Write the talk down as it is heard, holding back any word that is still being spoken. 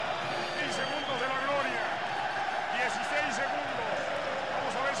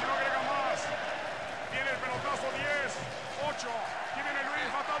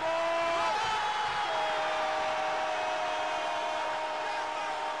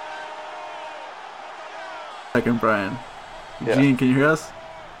Second, Bryan. Yeah. Eugene, can you hear us?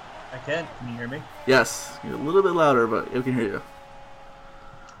 I can. Can you hear me? Yes. You're a little bit louder, but we can hear you.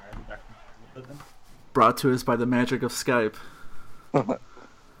 Alright, I'm back a little bit then. Brought to us by the magic of Skype. I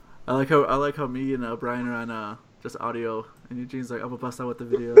like how me and Bryan are on just audio, and Eugene's like, I'm gonna bust out with the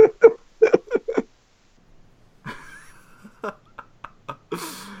video.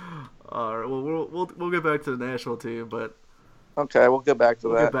 All right. Well, we'll get back to the national team, but Okay, we'll get back to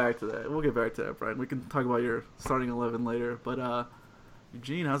we'll that. get back to that. We'll get back to that, Bryan. We can talk about your starting 11 later. But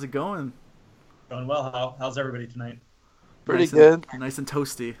Eugene, how's it going? Going well. How's everybody tonight? Pretty Nice good. Nice and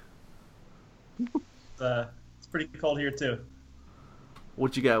toasty. It's pretty cold here too.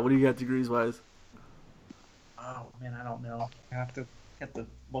 What you got? What do you got degrees wise? Oh man, I don't know. I have to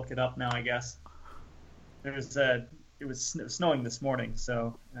look it up now. I guess it was snowing this morning,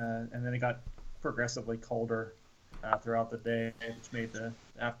 so and then it got progressively colder throughout the day, which made the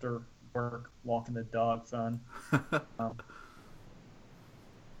after work walking the dog fun.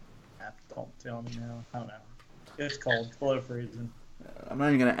 Don't tell me now. I don't know. It's cold. It's below freezing. I'm not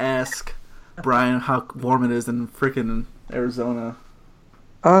even gonna ask Bryan how warm it is in freaking Arizona.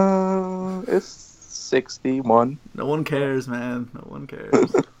 It's 61. No one cares, man. No one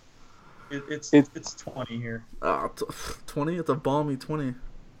cares. It's 20 here. 20? It's a balmy 20.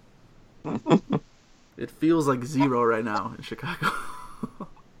 It feels like 0 right now in Chicago.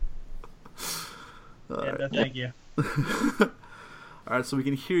 Thank you. Alright, so we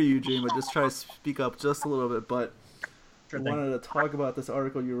can hear you, Eugene, but just try to speak up just a little bit. But Sure I thing. wanted to talk about this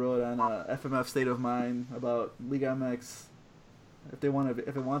article you wrote on FMF State of Mind about LigaMX. If it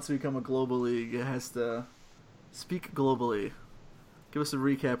wants to become a global league, it has to speak globally. Give us a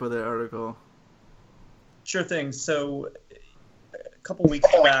recap of that article. Sure thing. So, a couple weeks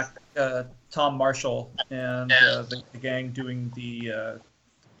back, Tom Marshall and the gang doing the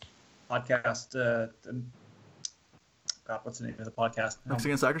podcast. God, what's the name of the podcast?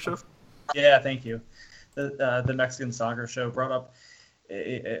 Mexican Soccer Show? Yeah, thank you. The Mexican Soccer Show brought up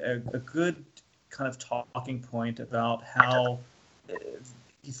a good kind of talking point about how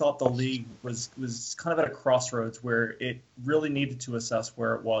he thought the league was kind of at a crossroads where it really needed to assess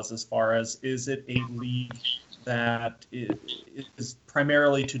where it was as far as, is it a league that is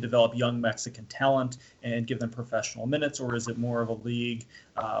primarily to develop young Mexican talent and give them professional minutes, or is it more of a league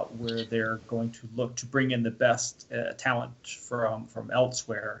where they're going to look to bring in the best talent from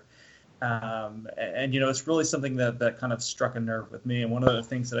elsewhere? And it's really something that kind of struck a nerve with me. And one of the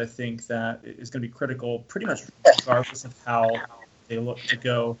things that I think that is going to be critical, pretty much regardless of how they look to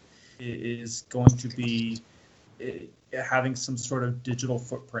go, is going to be having some sort of digital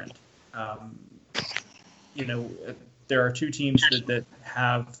footprint. There are two teams that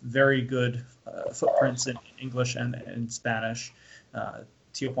have very good footprints in English and in Spanish,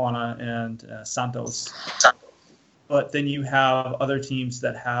 Tijuana and Santos. But then you have other teams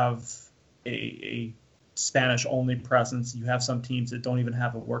that have a Spanish-only presence. You have some teams that don't even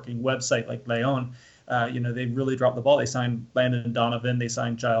have a working website, like León. They really dropped the ball. They signed Landon Donovan, they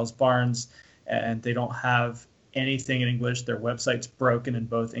signed Giles Barnes, and they don't have anything in English. Their website's broken in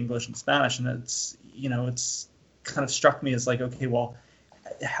both English and Spanish, and it's kind of struck me as like, okay, well,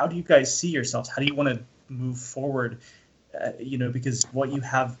 how do you guys see yourselves? How do you want to move forward? Because what you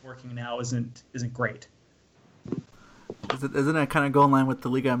have working now isn't great. Isn't that kind of go in line with the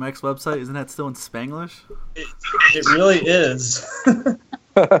LigaMX website? Isn't that still in Spanglish? It really is.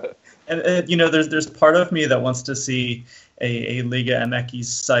 And there's part of me that wants to see a LigaMX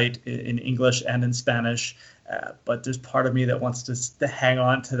site in English and in Spanish, but there's part of me that wants to hang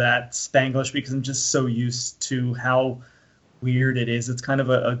on to that Spanglish because I'm just so used to how weird it is. It's kind of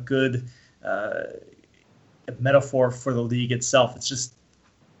a good metaphor for the league itself. It's just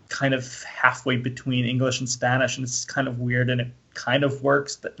kind of halfway between English and Spanish, and it's kind of weird, and it kind of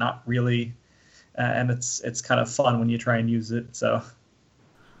works, but not really. And it's kind of fun when you try and use it. So.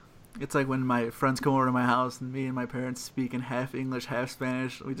 It's like when my friends come over to my house and me and my parents speak in half English, half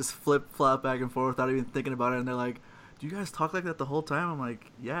Spanish. We just flip-flop back and forth without even thinking about it. And they're like, do you guys talk like that the whole time? I'm like,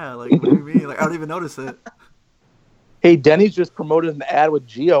 yeah. Like, what do you mean? Like, I don't even notice it. Hey, Denny's just promoted an ad with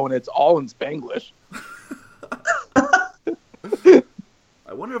Gio, and it's all in Spanglish.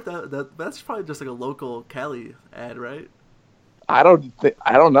 I wonder if that's probably just like a local Cali ad, right? I don't know.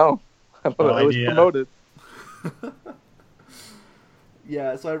 I don't know. It was idea. promoted.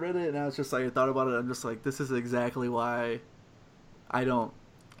 Yeah, so I read it and I was just like, I thought about it. I'm just like, this is exactly why I don't,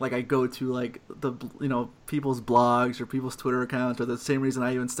 like, I go to like the, people's blogs or people's Twitter accounts, or the same reason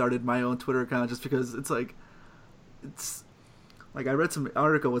I even started my own Twitter account, just because it's like, I read some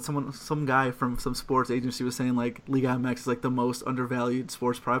article with some guy from some sports agency was saying like LigaMX is like the most undervalued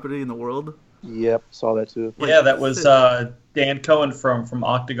sports property in the world. Yep, saw that too. Like, yeah, that was Dan Cohen from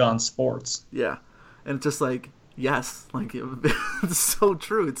Octagon Sports. Yeah, and it's just like, yes, like it's so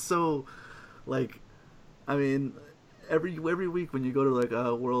true. It's so like, I mean, every week when you go to like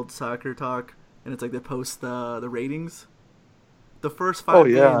a World Soccer Talk and it's like they post the ratings, the first 5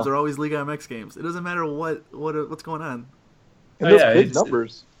 games are always LigaMX games. It doesn't matter what's going on. And those big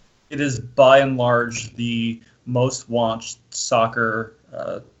numbers. It is by and large the most watched soccer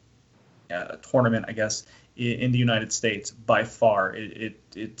tournament, I guess, in the United States by far.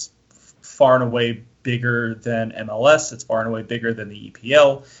 It's far and away bigger than MLS. It's far and away bigger than the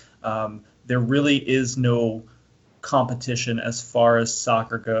EPL. There really is no competition as far as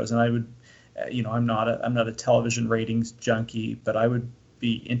soccer goes, and I would, I'm not a television ratings junkie, but I would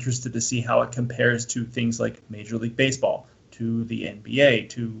be interested to see how it compares to things like Major League Baseball, to the NBA,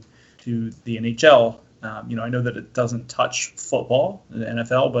 to the NHL. I know that it doesn't touch football, the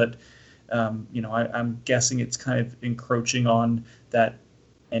NFL, but I'm guessing it's kind of encroaching on that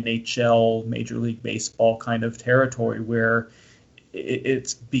NHL, Major League Baseball kind of territory where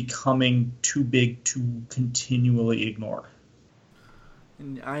it's becoming too big to continually ignore.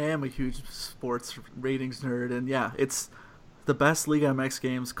 And I am a huge sports ratings nerd, and yeah, it's the best Liga MX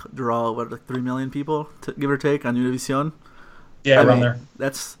games draw like 3 million people, give or take, on Univision. Yeah, around there.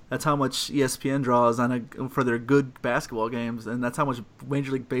 That's how much ESPN draws for their good basketball games, and that's how much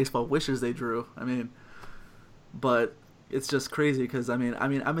Major League Baseball wishes they drew. I mean, but it's just crazy because I'm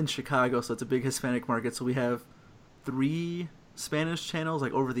in Chicago, so it's a big Hispanic market. So we have 3 Spanish channels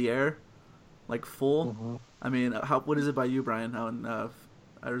like over the air, like full. Mm-hmm. I mean, what is it by you, Brian? Out in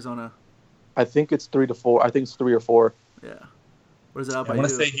Arizona? I think it's 3 to 4. I think it's 3 or 4. Yeah. What is it out by you? I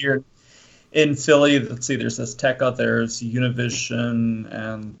want to say here in Philly, let's see, there's Azteca, there's Univision,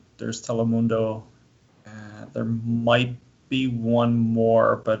 and there's Telemundo. There might be one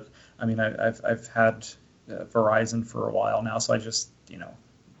more, but I mean, I've had Verizon for a while now, so I just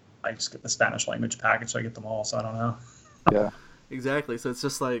get the Spanish language package, so I get them all, so I don't know. Yeah. Exactly. So it's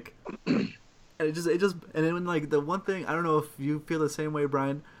just like, it just, and then like the one thing, I don't know if you feel the same way,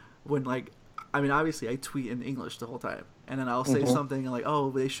 Brian, when like, I mean, obviously I tweet in English the whole time, and then I'll say something like,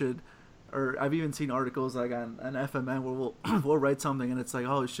 oh, they should, or I've even seen articles like on FMN where we'll write something and it's like,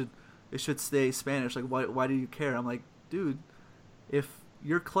 oh, it should stay Spanish. Like, why do you care? I'm like, dude, if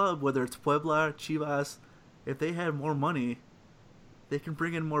your club, whether it's Puebla, Chivas, if they had more money, they can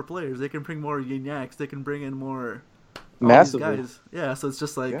bring in more players. They can bring more Yignacs. They can bring in more massively guys. Yeah, so it's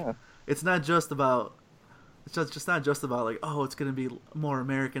just like it's not just about like, oh, it's gonna be more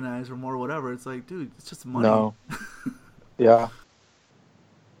Americanized or more whatever. It's like, dude, it's just money. No. Yeah.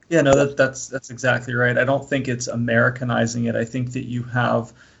 Yeah, no, that's exactly right. I don't think it's Americanizing it. I think that you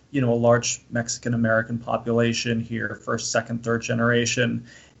have, a large Mexican American population here, first, second, third generation,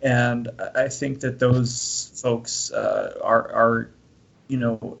 and I think that those folks are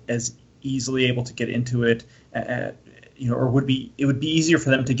as easily able to get into it, or it would be easier for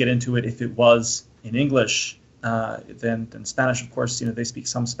them to get into it if it was in English than Spanish. Of course, they speak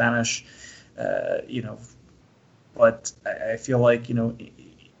some Spanish, but I feel like,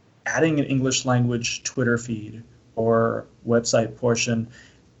 adding an English language Twitter feed or website portion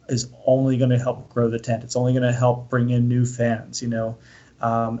is only going to help grow the tent. It's only going to help bring in new fans, and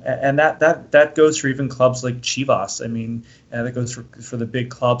that goes for even clubs like Chivas. I mean, that goes for the big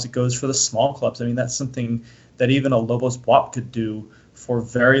clubs. It goes for the small clubs. I mean, that's something that even a Lobos BUAP could do for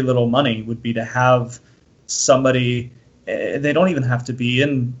very little money, would be to have somebody. They don't even have to be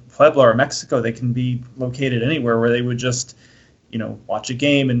in Puebla or Mexico. They can be located anywhere where they would just, watch a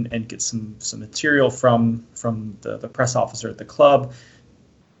game and get some material from the press officer at the club,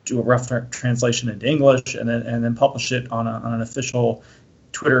 do a rough translation into English, and then publish it on an official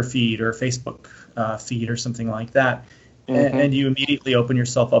Twitter feed or Facebook feed or something like that. Mm-hmm. And you immediately open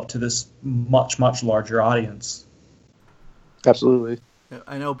yourself up to this much, much larger audience. Absolutely.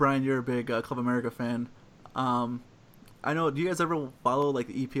 I know, Brian, you're a big Club America fan. I know, do you guys ever follow like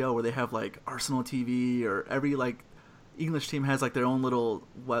the EPL where they have like Arsenal TV, or every like English team has like their own little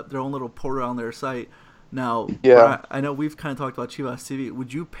portal on their site? Now, yeah, I know we've kind of talked about Chivas TV.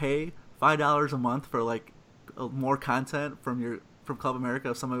 Would you pay $5 a month for like more content from Club America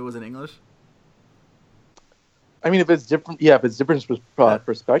if somebody was in English? I mean, if it's different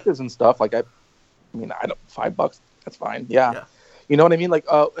perspectives and stuff, like I don't, $5, that's fine. Yeah. You know what I mean? Like,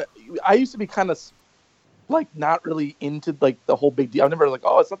 I used to be kind of like not really into like the whole big deal. I'm never like,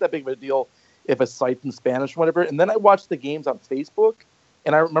 oh, it's not that big of a deal if a site's in Spanish or whatever. And then I watched the games on Facebook,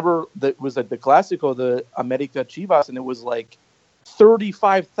 and I remember that it was like the Clásico, the America Chivas, and it was like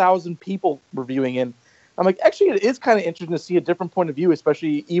 35,000 people reviewing in. I'm like, actually, it is kind of interesting to see a different point of view,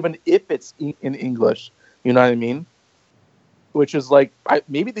 especially even if it's in English. You know what I mean? Which is like,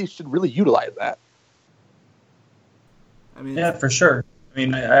 maybe they should really utilize that. I mean, yeah, for sure. I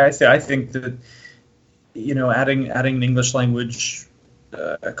mean, I think that, you know, adding an English language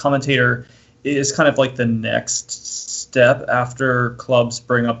commentator is kind of like the next step after clubs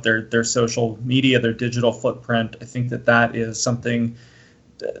bring up their social media, their digital footprint. I think that is something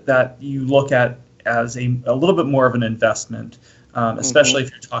that you look at as a little bit more of an investment, especially if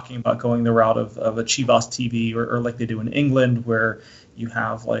you're talking about going the route of a Chivas TV or like they do in England, where you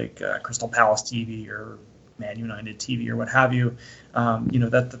have like Crystal Palace TV or Man United TV or what have you. You know,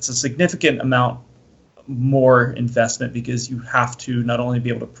 that's a significant amount more investment, because you have to not only be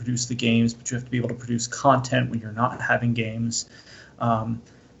able to produce the games, but you have to be able to produce content when you're not having games.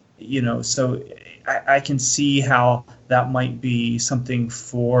 You know, so I can see how that might be something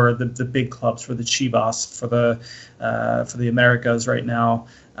for the big clubs, for the Chivas, for the Americas right now,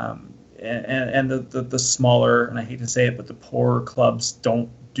 and the smaller, and I hate to say it, but the poorer clubs don't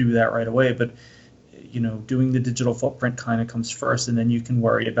do that right away. But you know, doing the digital footprint kind of comes first, and then you can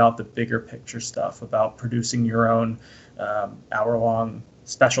worry about the bigger picture stuff, about producing your own hour-long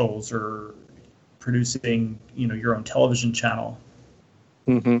specials or producing, you know, your own television channel.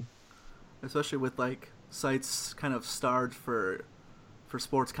 Mm-hmm. Especially with like sites kind of starved for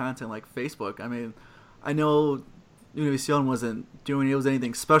sports content like Facebook. I mean, I know Univision wasn't doing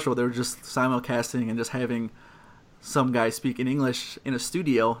anything special. They were just simulcasting and just having some guy speak in English in a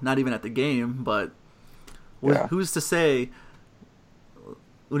studio, not even at the game, but who's to say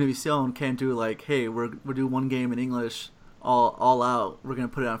Univision can't do like, hey, we're doing one game in English all out. We're gonna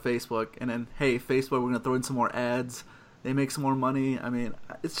put it on Facebook, and then hey, Facebook, we're gonna throw in some more ads. They make some more money. I mean,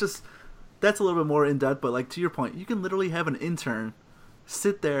 it's just, that's a little bit more in depth. But like, to your point, you can literally have an intern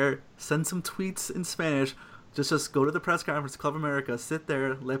sit there, send some tweets in Spanish. Just go to the press conference, Club America, sit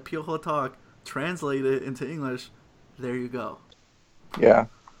there, let Piojo talk, translate it into English. There you go. Yeah.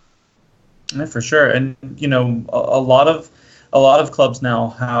 Yeah, for sure. And you know, a lot of clubs now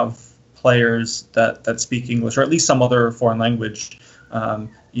have players that speak English, or at least some other foreign language.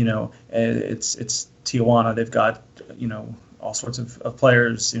 You know, it's Tijuana. They've got, you know, all sorts of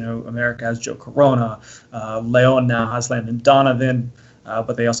players. You know, America has Joe Corona. Leon now has Landon Donovan.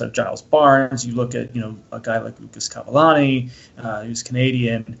 But they also have Giles Barnes. You look at, you know, a guy like Lucas Cavallani, who's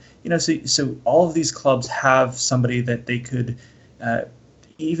Canadian. You know, so all of these clubs have somebody that they could,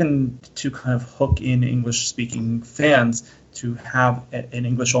 even to kind of hook in English-speaking fans, to have an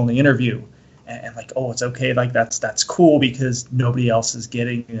English-only interview, and like, oh, it's okay, like that's cool because nobody else is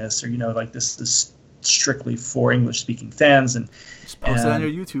getting this, or you know, like this is strictly for English-speaking fans, and just post it on your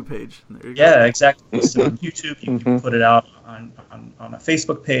YouTube page. There you go. Yeah, exactly. So on YouTube, you can put it out on a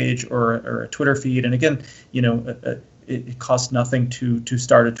Facebook page or a Twitter feed, and again, you know, it costs nothing to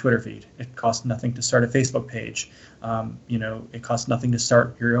start a Twitter feed. It costs nothing to start a Facebook page. You know, it costs nothing to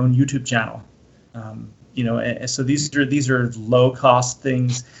start your own YouTube channel. You know, and so these are low cost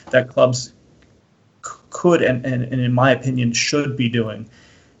things that clubs could and in my opinion should be doing.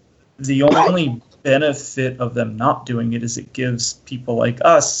 The only benefit of them not doing it is it gives people like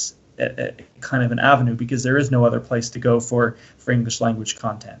us a kind of an avenue, because there is no other place to go for English language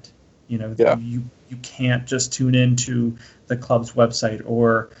content. You know, you can't just tune into the club's website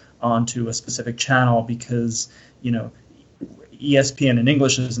or onto a specific channel, because, you know, ESPN in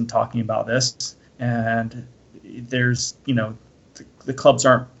English isn't talking about this, and there's, you know, the clubs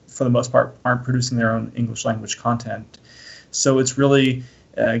aren't, for the most part, aren't producing their own English language content. So it's really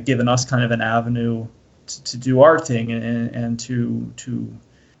given us kind of an avenue to do our thing and to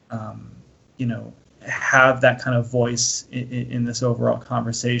you know, have that kind of voice in this overall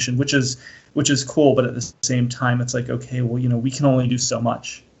conversation, which is cool. But at the same time, it's like, okay, well, you know, we can only do so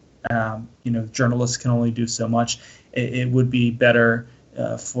much. You know, journalists can only do so much. It would be better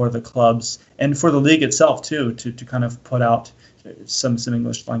for the clubs and for the league itself too, to kind of put out some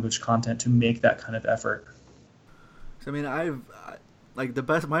English language content to make that kind of effort. I mean, like the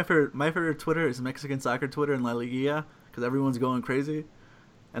best. My favorite Twitter is Mexican soccer Twitter in La Liga, because everyone's going crazy.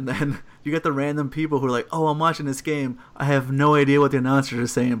 And then you get the random people who are like, "Oh, I'm watching this game. I have no idea what the announcers are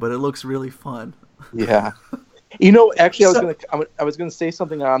saying, but it looks really fun." Yeah, you know, actually, I was gonna say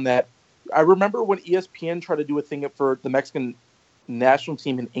something on that. I remember when ESPN tried to do a thing for the Mexican national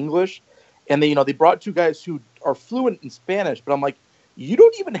team in English, and they brought two guys who are fluent in Spanish. But I'm like, you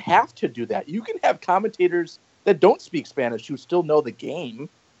don't even have to do that. You can have commentators that don't speak Spanish who still know the game.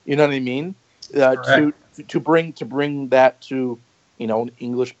 You know what I mean? To bring that to, you know, an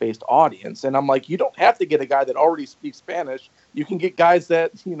English-based audience. And I'm like, you don't have to get a guy that already speaks Spanish. You can get guys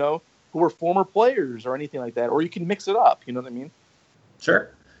that, you know, who are former players or anything like that, or you can mix it up. You know what I mean? Sure.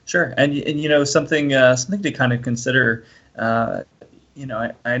 And you know, something to kind of consider. You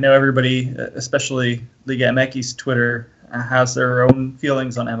know, I know everybody, especially LigaMX Twitter, has their own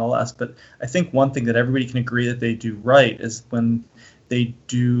feelings on MLS, but I think one thing that everybody can agree that they do right is when they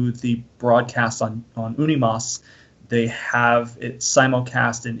do the broadcast on Unimas, they have it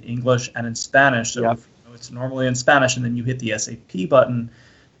simulcast in English and in Spanish. So if, you know, it's normally in Spanish, and then you hit the SAP button,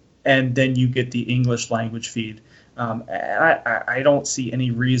 and then you get the English language feed. And I don't see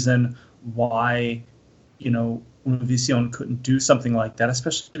any reason why, you know, Univision couldn't do something like that,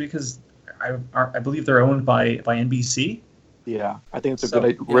 especially because I believe they're owned by NBC. Yeah, I think it's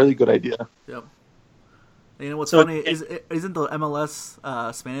a really good idea. Yep. And you know what's funny isn't the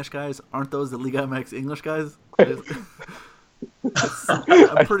MLS Spanish guys, aren't those the LigaMX English guys? I'm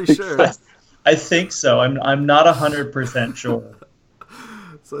pretty sure. I think so. I'm not 100% sure.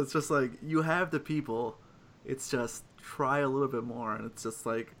 So it's just like you have the people. It's just try a little bit more, and it's just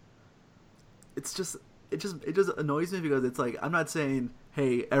like it just annoys me because it's like I'm not saying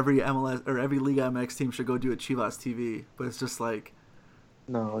hey every MLS or every Liga MX team should go do a Chivas TV, but it's just like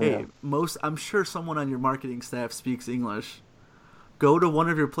I'm sure someone on your marketing staff speaks English. Go to one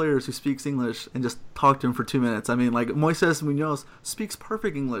of your players who speaks English and just talk to him for 2 minutes. I mean, like Moises Munoz speaks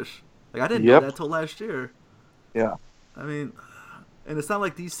perfect English. Like I didn't know that till last year. Yeah. I mean, and it's not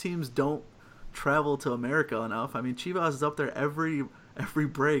like these teams don't travel to America enough. I mean, Chivas is up there every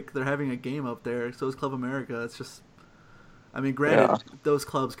break. They're having a game up there. So is Club America. It's just, I mean, granted, those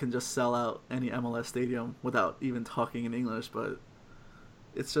clubs can just sell out any MLS stadium without even talking in English, but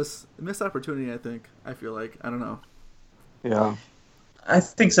it's just a missed opportunity, I think. I feel like. I don't know. Yeah. I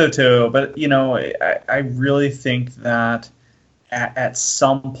think so too, but you know, I really think that at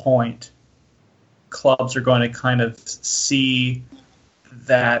some point, clubs are going to kind of see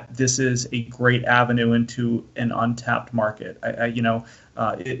that this is a great avenue into an untapped market.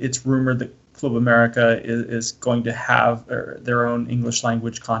 It's rumored that Club America is going to have their own English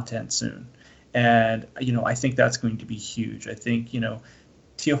language content soon, and you know, I think that's going to be huge. I think, you know,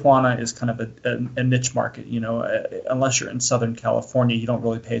 Tijuana is kind of a niche market. You know, unless you're in Southern California, you don't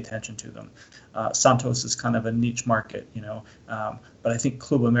really pay attention to them. Santos is kind of a niche market, you know. But I think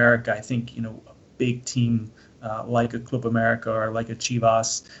Club America, I think, you know, a big team like a Club America or like a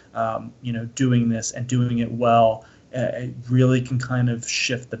Chivas, you know, doing this and doing it well, it really can kind of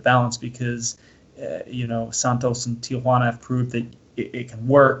shift the balance because, you know, Santos and Tijuana have proved that it can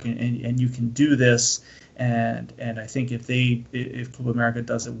work and you can do this. And I think if Club America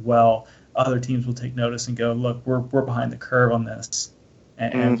does it well, other teams will take notice and go, look, we're behind the curve on this,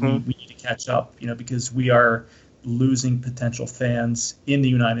 and we need to catch up, you know, because we are losing potential fans in the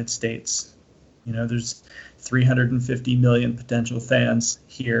United States. You know, there's 350 million potential fans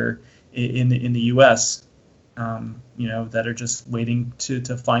here in the U.S. You know, that are just waiting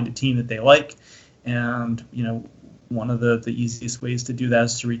to find a team that they like, and you know, one of the easiest ways to do that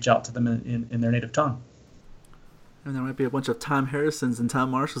is to reach out to them in their native tongue. And there might be a bunch of Tom Harrisons and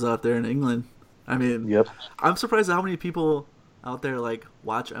Tom Marshalls out there in England. I mean, I'm surprised at how many people out there like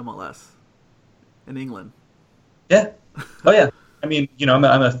watch MLS in England. Yeah. Oh yeah. I mean, you know, I'm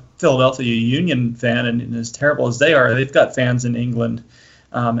a Philadelphia Union fan, and as terrible as they are, they've got fans in England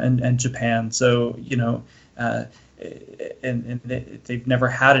and Japan. So, you know, and they've never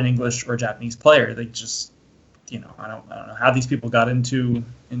had an English or Japanese player. They just, you know, I don't know how these people got into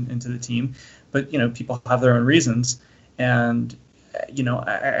the team. But, you know, people have their own reasons, and, you know,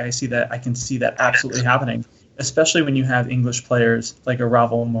 I can see that absolutely happening, especially when you have English players like a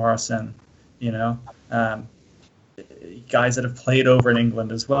Raul Morrison, you know, guys that have played over in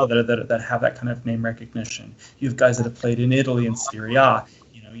England as well that have that kind of name recognition. You have guys that have played in Italy and Serie A.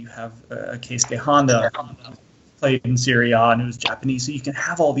 You know, you have Keisuke Honda played in Serie A and it was Japanese. So you can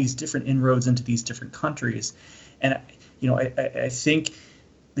have all these different inroads into these different countries, and you know, I think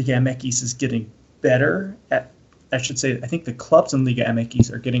Liga MX is getting better at, I think the clubs in Liga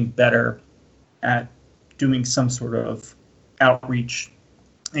MX are getting better at doing some sort of outreach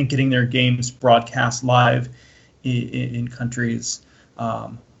and getting their games broadcast live in countries.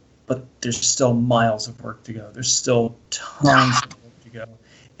 But there's still miles of work to go. There's still tons of work to go.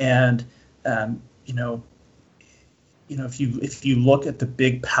 And, you know, if you look at the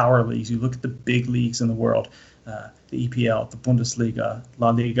big power leagues, you look at the big leagues in the world, the EPL, the Bundesliga,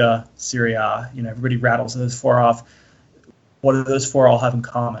 La Liga, Serie A, you know, everybody rattles those four off. What do those four all have in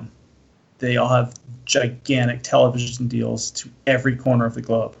common? They all have gigantic television deals to every corner of the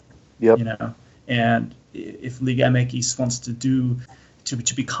globe. Yep. You know, and if Liga MX wants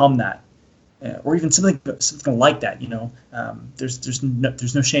to become that, or even something like that.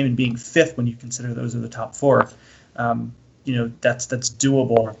 There's no shame in being fifth when you consider those are the top four. That's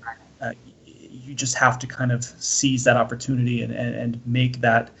doable. You just have to kind of seize that opportunity and make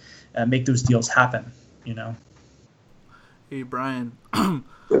those deals happen. Hey Brian,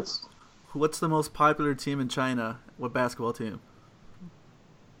 Yes. what's the most popular team in China? What basketball team?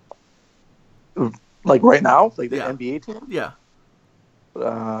 Like right now, like the Yeah. NBA team. Yeah.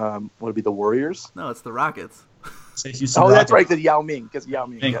 Would it be the Warriors? No, it's the Rockets. Houston That's Rockets. right, because Yao Ming.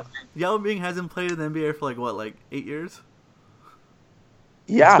 Yeah. Yao Ming hasn't played in the NBA for like 8 years.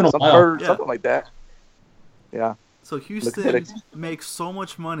 Yeah, been a something, while. something like that. Yeah. So Houston makes so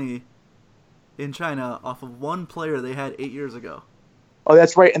much money in China off of one player they had 8 years ago. Oh,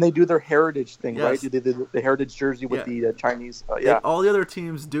 that's right, and they do their heritage thing, Yes. right? Do the heritage jersey with the Chinese? All the other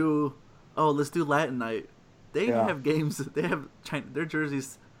teams do. Oh, let's do Latin night. They have games. They have their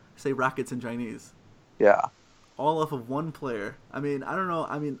jerseys say Rockets in Chinese. Yeah. All off of one player. I mean, I don't know.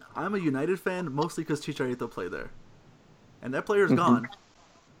 I mean, I'm a United fan mostly because Chicharito played there, and that player's gone.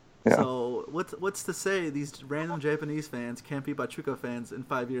 Yeah. So what's to say these random Japanese fans can't be Pachuca fans in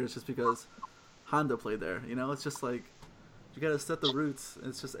 5 years just because Honda played there? It's just like you gotta set the roots.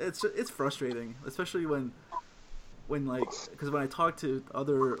 It's frustrating, especially when like, because when I talk to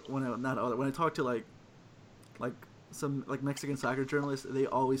when I talk to like some like Mexican soccer journalists, they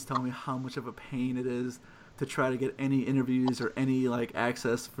always tell me how much of a pain it is to try to get any interviews or any like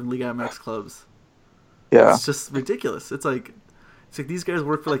access from LigaMX clubs. Yeah. It's just ridiculous. It's like these guys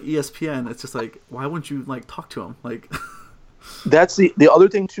work for like ESPN. It's just like, why wouldn't you like talk to them? Like, that's the other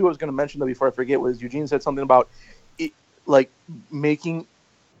thing too. I was going to mention though before I forget was Eugene said something about it, like making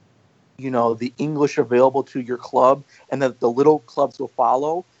the English available to your club, and that the little clubs will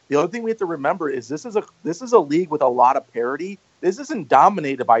follow. The other thing we have to remember is this is a league with a lot of parity. This isn't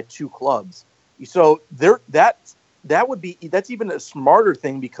dominated by two clubs. So that's even a smarter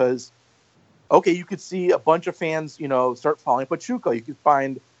thing, because okay, you could see a bunch of fans, start following Pachuca. You could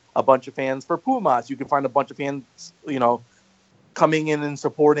find a bunch of fans for Pumas. You could find a bunch of fans, coming in and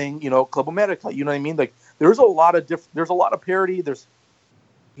supporting, Club America. You know what I mean? Like there's a lot of parity. There's,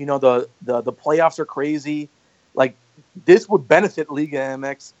 the playoffs are crazy. Like this would benefit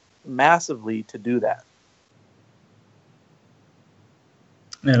LigaMX massively to do that.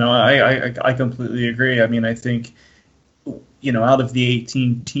 I completely agree. I mean, I think, out of the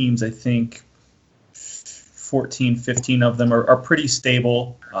 18 teams, I think 14, 15 of them are pretty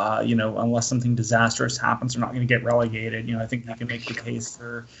stable. Unless something disastrous happens, they're not going to get relegated. I think you can make the case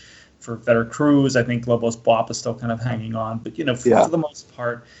for Veracruz. I think Lobos BWAP is still kind of hanging on. But, for the most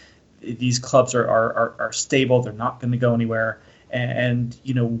part, these clubs are stable. They're not going to go anywhere. And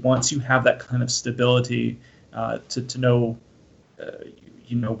once you have that kind of stability to know,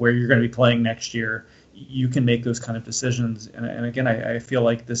 where you're going to be playing next year, you can make those kind of decisions. And again, I feel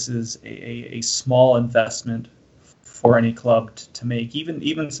like this is a small investment for any club to make,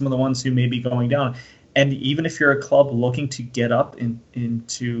 even some of the ones who may be going down. And even if you're a club looking to get up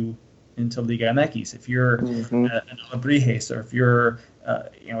into Liga MX, if you're an Abrijes, or if you're,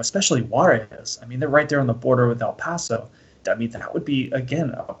 especially Juarez, I mean, they're right there on the border with El Paso. I mean, that would be, again,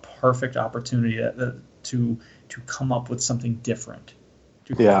 a perfect opportunity to come up with something different,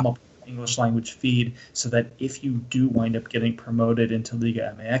 to come up with an English language feed, so that if you do wind up getting promoted into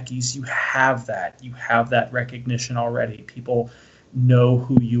Liga MX, you have that recognition already. People know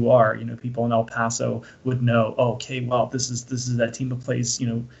who you are. People in El Paso would know, okay, well, this is that team that plays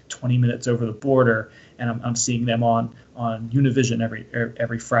 20 minutes over the border, and I'm seeing them on Univision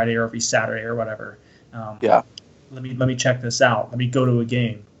every Friday or every Saturday or whatever. Let me check this out. Let me go to a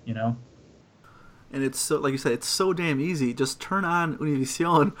game. And it's so, like you said, it's so damn easy. Just turn on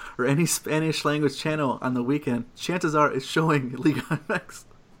Univision or any Spanish language channel on the weekend. Chances are it's showing Liga MX.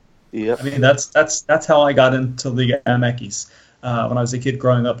 Yeah. I mean, that's how I got into Liga MX. When I was a kid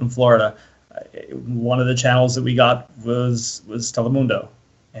growing up in Florida, one of the channels that we got was Telemundo,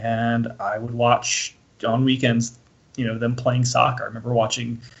 and I would watch on weekends, them playing soccer. I remember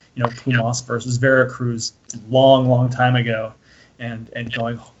watching, Pumas versus Veracruz long time ago, and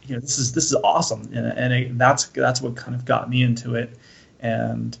going, this is awesome, and that's what kind of got me into it.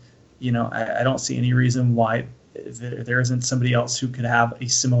 And I don't see any reason why there isn't somebody else who could have a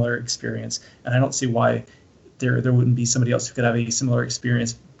similar experience, and I don't see why there wouldn't be somebody else who could have a similar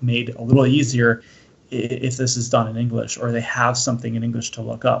experience made a little easier if this is done in English, or they have something in English to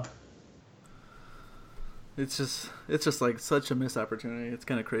look up. It's just like such a missed opportunity. It's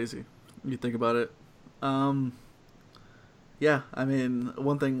kind of crazy when you think about it. Yeah, I mean,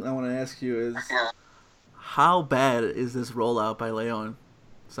 one thing I want to ask you is, how bad is this rollout by Leon?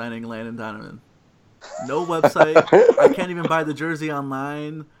 signing Landon Donovan. No website. I can't even buy the jersey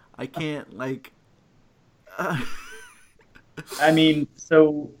online. I can't like. I mean,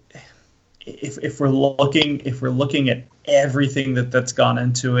 so if we're looking at everything that's gone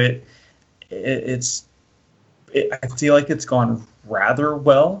into it, I feel like it's gone rather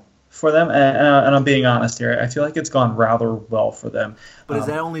well for them, and I'm being honest here. I feel like it's gone rather well for them. But is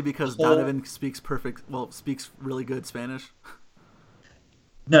that only because Donovan speaks really good Spanish?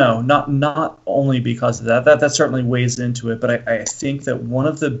 No, not only because of that. That certainly weighs into it. But I think that one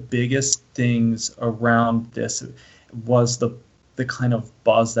of the biggest things around this was the kind of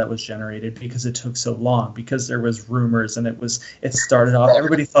buzz that was generated because it took so long, because there was rumors, and it started off,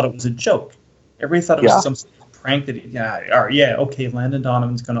 everybody thought it was a joke. Everybody thought it was some sort of prank that okay, Landon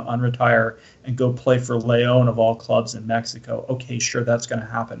Donovan's going to unretire and go play for León of all clubs in Mexico. Okay, sure, that's going to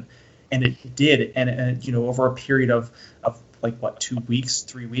happen. And it did. And over a period of like, 2 weeks,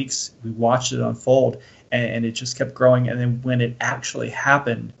 3 weeks, we watched it unfold, and it just kept growing. And then when it actually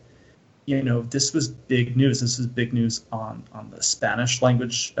happened, this was big news. This was big news on the Spanish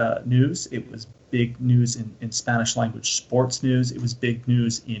language news. It was big news in Spanish language sports news. It was big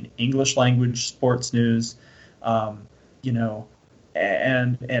news in English language sports news. And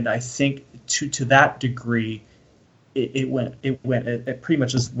I think to that degree, it went pretty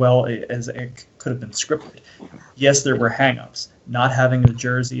much as well as it could have been scripted. Yes, there were hangups. Not having the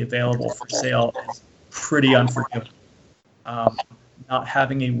jersey available for sale is pretty unforgivable. Not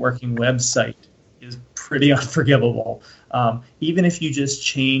having a working website is pretty unforgivable. Even if you just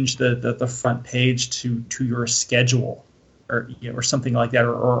change the front page to your schedule or something like that,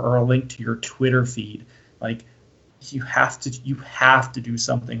 or a link to your Twitter feed, like you have to do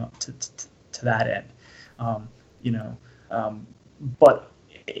something to that end. But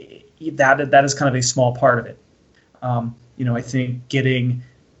that is kind of a small part of it. I think getting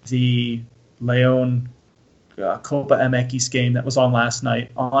the León Copa MX game that was on last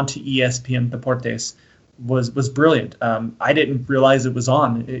night onto ESPN Deportes was brilliant. I didn't realize it was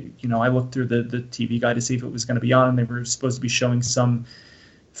on. I looked through the TV guide to see if it was going to be on, and they were supposed to be showing some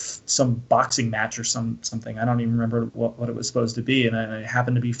boxing match or something. I don't even remember what it was supposed to be, and I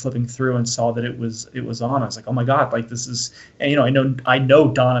happened to be flipping through and saw that it was on. I was like, oh my god, like this is. And, I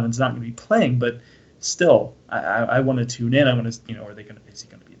know Donovan's not going to be playing, but still, I want to tune in. I want to, is he going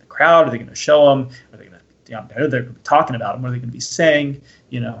to be in the crowd? Are they going to show him? Are they going to? They're talking about him. What are they going to be saying?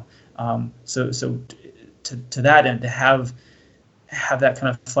 So to that end, to have that kind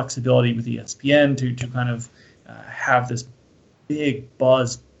of flexibility with ESPN to kind of have this big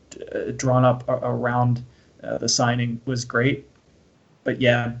buzz drawn up around the signing was great. But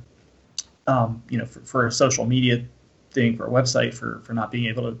for a social media thing, for a website, for not being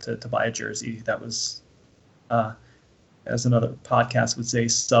able to buy a jersey, that was, as another podcast would say,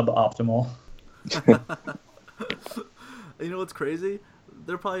 suboptimal. You know what's crazy?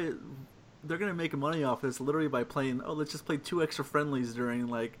 They're gonna make money off this literally by playing. Oh, let's just play 2 extra friendlies during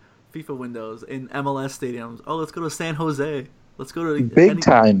like FIFA windows in MLS stadiums. Oh, let's go to San Jose. Let's go to big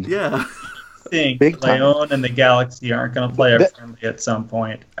time. Yeah. Think León and the Galaxy aren't going to play a friendly at some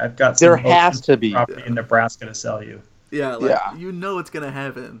point. I've got some there has to be property in Nebraska to sell you. Yeah, it's going to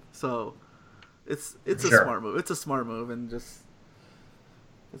happen. So it's a smart move. It's a smart move, and it's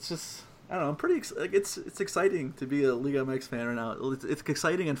just I don't know. I'm pretty it's exciting to be a LigaMX fan right now. It's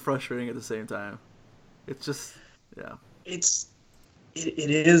exciting and frustrating at the same time. It's just It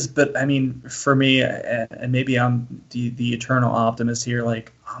is, but I mean, for me, and maybe I'm the eternal optimist here.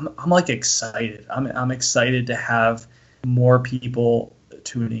 Like I'm like excited. I'm excited to have more people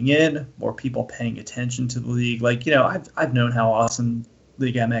tuning in, more people paying attention to the league. Like I've known how awesome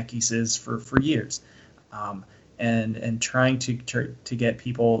LigaMX is for years, and trying to get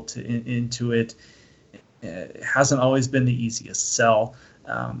people into it hasn't always been the easiest sell.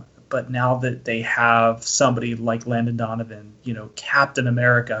 But now that they have somebody like Landon Donovan, Captain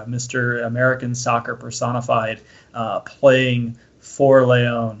America, Mr. American Soccer personified, playing for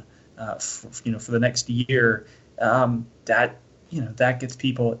León, for the next year, that gets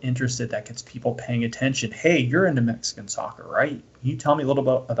people interested. That gets people paying attention. Hey, you're into Mexican soccer, right? Can you tell me a little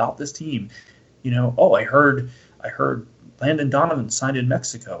bit about this team? I heard Landon Donovan signed in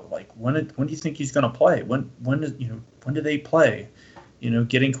Mexico. Like, when do you think he's going to play? When do they play?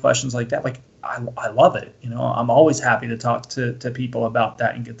 Getting questions like that, like I love it. I'm always happy to talk to people about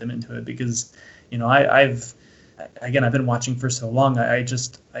that and get them into it because, I've been watching for so long. I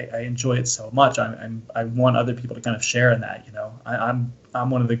enjoy it so much. I want other people to kind of share in that. I'm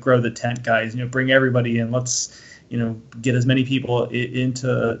one of the grow the tent guys. Bring everybody in. Let's get as many people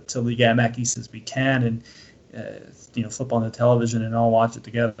into LigaMX as we can, flip on the television and all watch it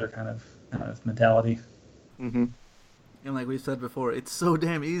together kind of mentality. Mm-hmm. And like we said before, it's so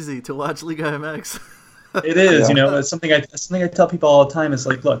damn easy to watch LigaMX. It is, it's something I tell people all the time. It's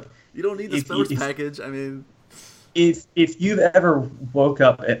like, look, you don't need the sports package. I mean, if you've ever woke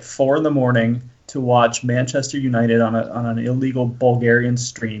up at 4 a.m. to watch Manchester United on an illegal Bulgarian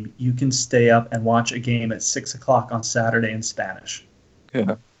stream, you can stay up and watch a game at 6 o'clock on Saturday in Spanish.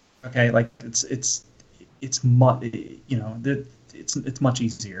 Yeah. Okay, like it's much it's much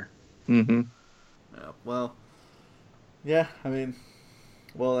easier. Mm-hmm. Yeah, well, yeah. I mean,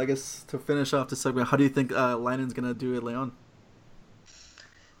 well, I guess to finish off this segment, how do you think Leinen's gonna do at Leon?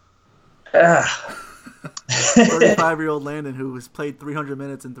 35-year-old Landon who has played 300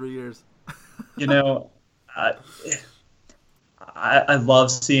 minutes in 3 years. I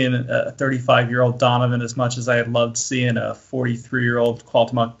love seeing a 35-year-old Donovan as much as I had loved seeing a 43-year-old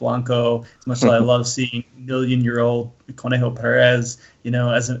Cuauhtemoc Blanco, as much as I love seeing million-year-old Conejo Perez.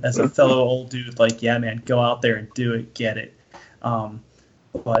 As a fellow old dude, like, yeah, man, go out there and do it, get it.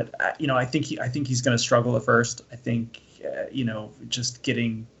 But I think he's going to struggle at first. I think just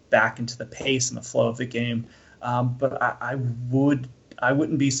getting back into the pace and the flow of the game. But I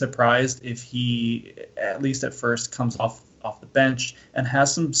wouldn't be surprised if he, at least at first, comes off the bench and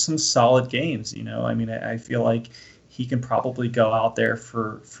has some solid games. I feel like he can probably go out there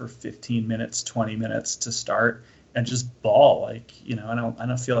for 15 minutes, 20 minutes to start and just ball. Like, I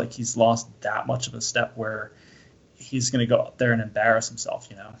don't feel like he's lost that much of a step where he's going to go out there and embarrass himself.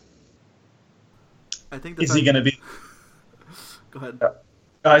 I think is he going to be? Go ahead.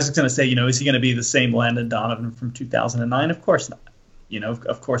 I was just going to say, is he going to be the same Landon Donovan from 2009? Of course not.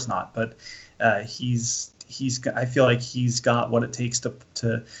 Of course not. But I feel like he's got what it takes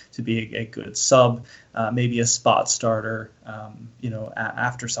to be a good sub, maybe a spot starter.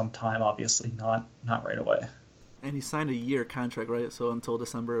 After some time, obviously not right away. And he signed a year contract, right? So until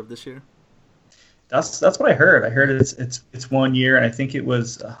December of this year. That's what I heard. I heard it's 1 year, and I think it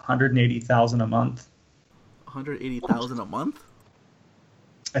was $180,000 a month. $180,000 a month?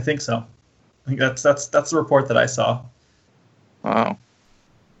 I think so. I think that's the report that I saw. Wow.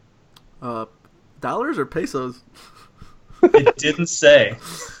 Dollars or pesos? It didn't say.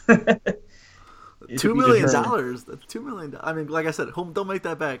 $2 million. That's $2 million. I mean, like I said, they'll make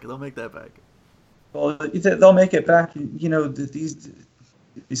that back. They'll make that back. Well, they'll make it back. These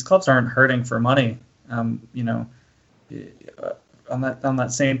clubs aren't hurting for money. On that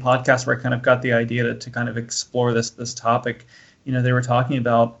same podcast where I kind of got the idea to kind of explore this topic, they were talking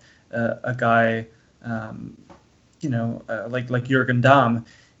about a guy, like Jurgen Damm.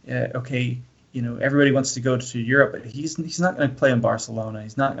 Everybody wants to go to Europe, but he's not going to play in Barcelona.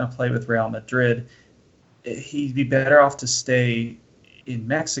 He's not going to play with Real Madrid. He'd be better off to stay in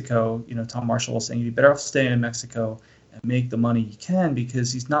Mexico. Tom Marshall was saying he'd be better off staying in Mexico and make the money he can,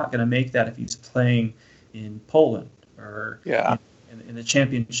 because he's not going to make that if he's playing in Poland or in the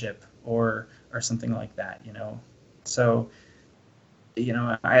championship or something like that. So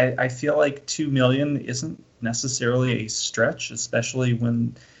I feel like $2 million isn't necessarily a stretch, especially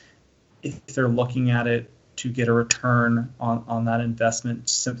if they're looking at it to get a return on that investment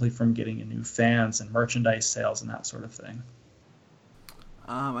simply from getting in new fans and merchandise sales and that sort of thing.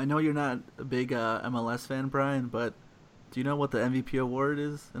 I know you're not a big MLS fan, Brian, but do you know what the MVP award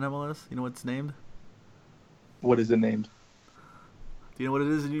is in MLS? You know what it's named? What is it named? Do you know what it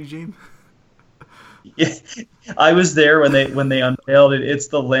is in Eugene? Yeah, I was there when they unveiled it. It's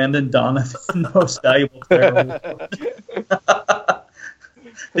the Landon Donovan Most Valuable Player Award.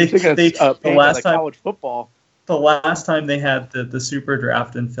 The last time college football. The last time they had the super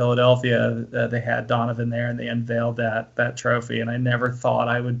draft in Philadelphia, they had Donovan there and they unveiled that trophy. And I never thought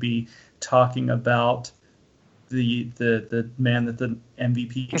I would be talking about the man that the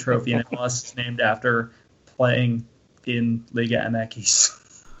MVP trophy in MLS is named after playing in LigaMX.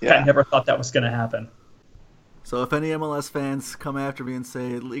 Yeah. I never thought that was going to happen. So if any MLS fans come after me and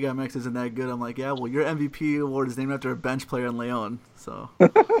say LigaMX isn't that good, I'm like, yeah, well, your MVP award is named after a bench player in Leon. So.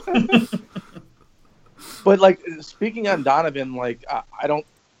 But like speaking on Donovan, like I don't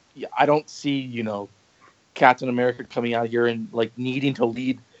see Captain America coming out here and like needing to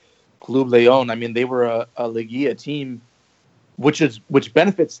lead Club Leon. I mean, they were a Liga team, which is a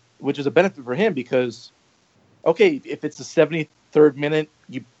benefit for him because, okay, if it's the 73rd minute,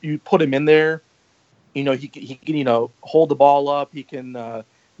 you put him in there, he can hold the ball up, he can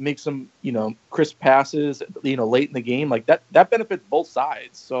make some crisp passes late in the game, like that benefits both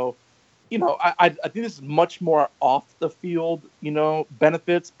sides. So I think this is much more off the field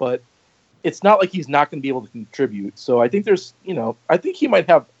benefits, but it's not like he's not going to be able to contribute. So I think there's I think he might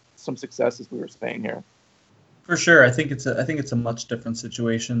have some success, as we were saying here. For sure, I think it's a much different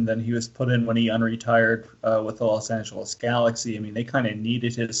situation than he was put in when he unretired with the Los Angeles Galaxy. I mean, they kind of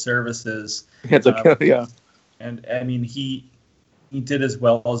needed his services. Yeah. And I mean, he did as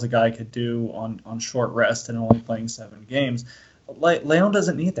well as a guy could do on short rest and only playing 7 games. Leon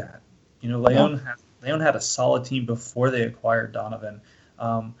doesn't need that. Leon had a solid team before they acquired Donovan.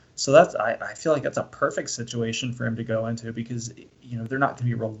 So I feel like that's a perfect situation for him to go into because they're not going to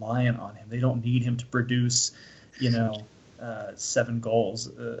be reliant on him. They don't need him to produce 7 goals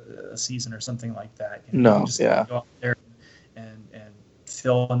a season or something like that. No, just go out there and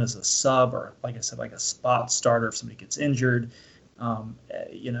fill in as a sub or, like I said, like a spot starter if somebody gets injured.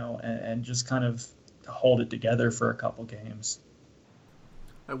 And just kind of hold it together for a couple games.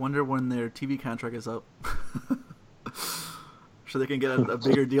 I wonder when their TV contract is up. So they can get a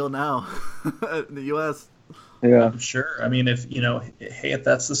bigger deal now in the U.S. Yeah, I'm sure. I mean, if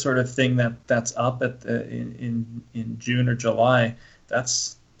that's the sort of thing that's up in June or July,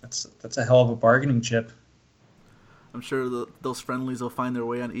 that's a hell of a bargaining chip. I'm sure those friendlies will find their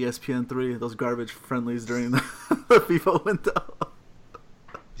way on ESPN3. Those garbage friendlies during the FIFA window.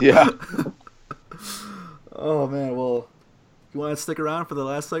 Yeah. Oh man, well, you want to stick around for the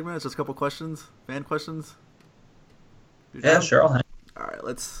last segment? It's just a couple questions, fan questions. Yeah, sure. I'll hang. All right,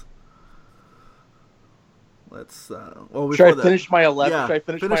 let's. Should I finish my 11? Yeah, Should I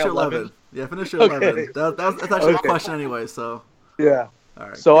finish my 11? Yeah, finish your 11. Okay. That's actually a question anyway. So. Yeah. All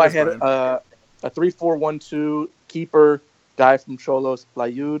right. So I had a 3-4-1-2 keeper guy from Xolos,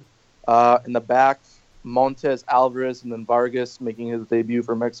 Playud. In the back, Montes, Alvarez, and then Vargas making his debut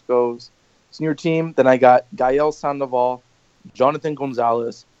for Mexico's senior team. Then I got Gael Sandoval, Jonathan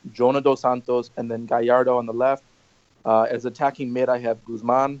Gonzalez, Jonah Dos Santos, and then Gallardo on the left. As attacking mid, I have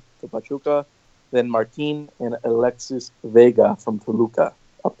Guzman for Pachuca, then Martin and Alexis Vega from Toluca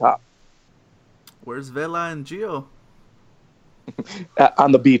up top. Where's Vela and Gio?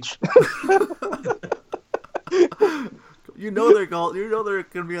 On the beach. They're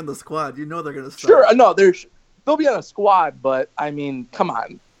gonna be on the squad. They're gonna start. Sure, no, they'll be on a squad, but I mean, come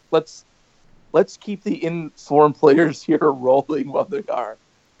on, let's keep the informed players here rolling while they are.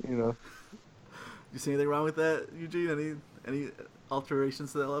 You see anything wrong with that, Eugene? Any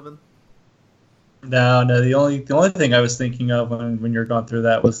alterations to the 11? No. The only thing I was thinking of when you're going through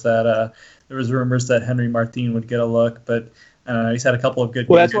that was that there was rumors that Henry Martin would get a look, but he's had a couple of good.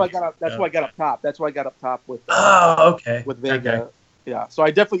 Well, that's why I got up. That's why I got up top. That's why I got up top with. Okay. With Vega. Okay. Yeah. So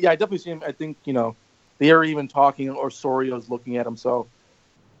I definitely see him. I think they are even talking, or Sorio's looking at him. So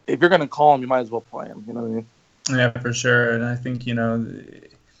if you're gonna call him, you might as well play him. You know what I mean? Yeah, for sure. And I think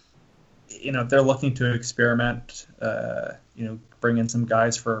if they're looking to experiment, bring in some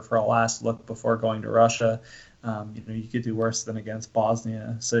guys for a last look before going to Russia. You could do worse than against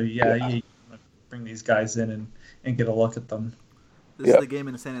Bosnia. So you bring these guys in and get a look at them. This is the game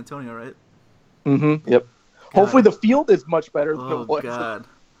in San Antonio, right? Mm-hmm. Yep. God. Hopefully the field is much better than it was. Oh God,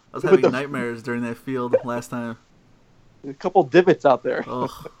 I was having nightmares during that field last time. A couple divots out there. Oh.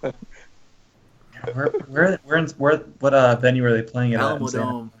 What venue are they playing at? Alamo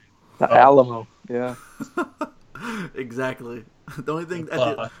Dome. The Alamo. Yeah. Exactly. The only thing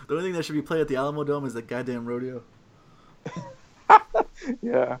that should be played at the Alamo Dome is the goddamn rodeo.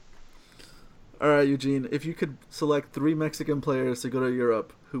 Yeah. All right, Eugene. If you could select 3 Mexican players to go to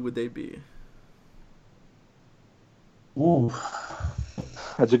Europe, who would they be? Ooh,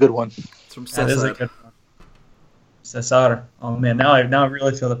 that's a good one. It's from Cesar. That is a good one. Cesar. Oh man, now I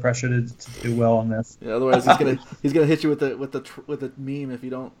really feel the pressure to do well on this. Yeah. Otherwise, he's gonna hit you with the meme if you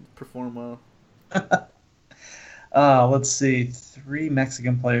don't perform well. Let's see. 3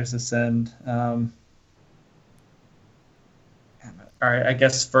 Mexican players to send. All right. I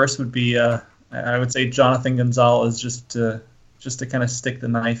guess first would be I would say Jonathan Gonzalez just to kind of stick the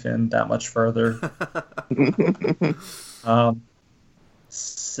knife in that much further.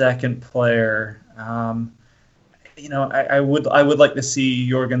 Second player, I would like to see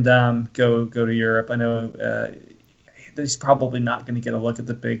Jorgen Damm go to Europe. I know he's probably not going to get a look at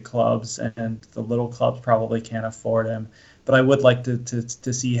the big clubs, and the little clubs probably can't afford him. But I would like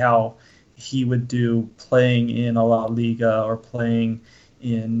to see how he would do playing in a La Liga or playing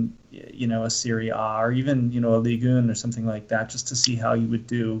in a Serie A or even a Ligue 1 or something like that, just to see how he would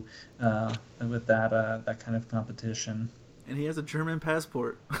do with that kind of competition. And he has a German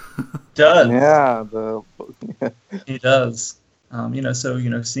passport. Does. Yeah, he does.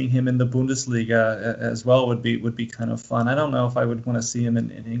 So seeing him in the Bundesliga as well would be kind of fun. I don't know if I would want to see him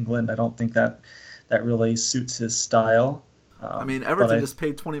in England. I don't think that really suits his style. I mean, Everton just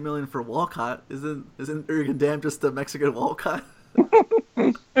paid $20 million for Walcott. Isn't Jurgen Damm just a Mexican Walcott?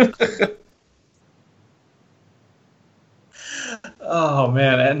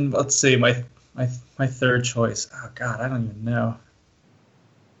 And let's see, my third choice. Oh God, I don't even know.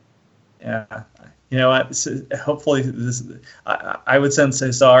 Yeah, you know what? So hopefully this. I would send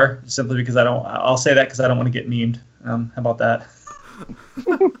Cesar simply because I don't. I'll say that because I don't want to get memed. How about that?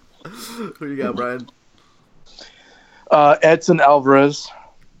 Who you got, Brian? Edson Alvarez.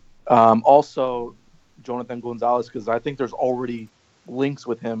 Also, Jonathan Gonzalez, because I think there's already links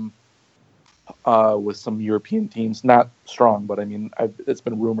with him with some European teams. Not strong, but I mean, it's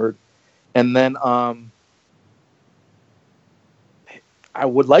been rumored. And then I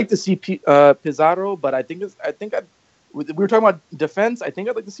would like to see Pizarro, but I think we were talking about defense. I think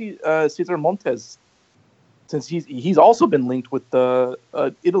I'd like to see Cesar Montes, since he's also been linked with the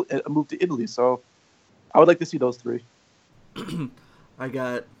Italy, a move to Italy. So I would like to see those three.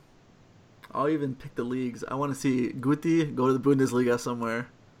 I'll even pick the leagues. I want to see Guti go to the Bundesliga somewhere.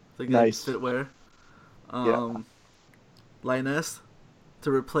 Like nice. Fit where. Linus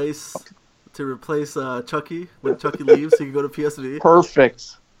to replace Chucky when Chucky leaves, so he can go to PSV.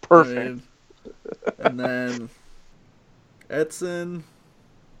 Perfect. And then Edson,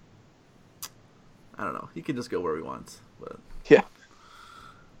 I don't know. He can just go where he wants. But yeah.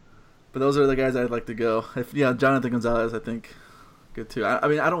 But those are the guys I'd like to go. Jonathan Gonzalez, I think, good too. I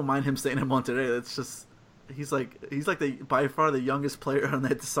mean, I don't mind him staying in Monterrey. It's just he's like by far the youngest player on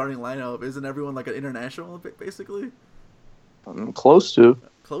that starting lineup. Isn't everyone like an international basically? Close to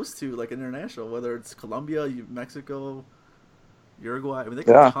like international, whether it's Colombia, Mexico, Uruguay. I mean, they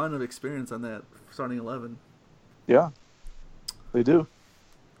got a ton of experience on that starting 11. Yeah, they do.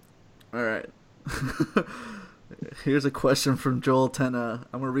 All right. Here's a question from Joel Tenna.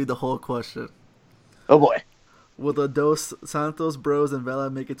 I'm gonna read the whole question. Oh boy. Will the Dos Santos bros and Vela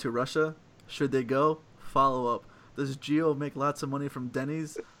make it to Russia? Should they go? Follow up. Does Gio make lots of money from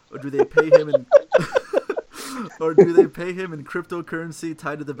Denny's, or do they pay him in cryptocurrency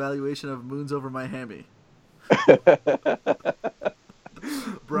tied to the valuation of Moons over Miami?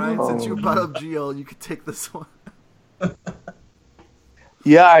 Brian, since you brought up Gio, you could take this one.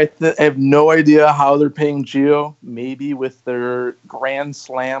 Yeah, I have no idea how they're paying Gio. Maybe with their Grand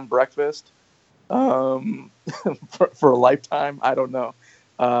Slam breakfast for a lifetime. I don't know.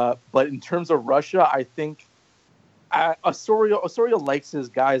 But in terms of Russia, I think Osorio likes his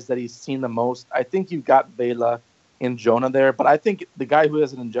guys that he's seen the most. I think you've got Vela and Jonah there, but I think the guy who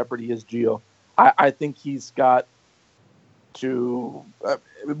has it in jeopardy is Gio. I think he's got to,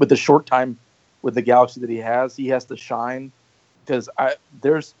 with the short time with the Galaxy that he has to shine. Because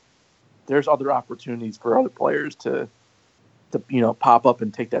there's other opportunities for other players to pop up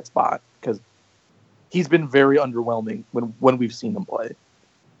and take that spot, because he's been very underwhelming when we've seen him play.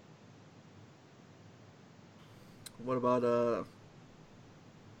 What about so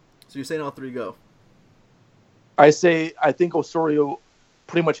you're saying all three go? I think Osorio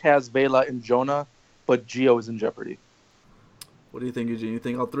pretty much has Vela and Jonah, but Gio is in jeopardy. What do you think, Eugene? You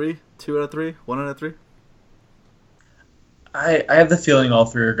think all three? 2 out of 3? 1 out of 3? I have the feeling all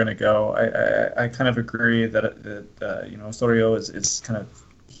three are going to go. I kind of agree that Osorio is kind of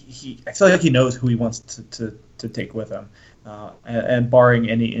I feel like he knows who he wants to take with him, and barring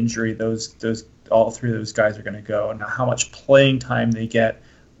any injury, those all three of those guys are going to go. Now, how much playing time they get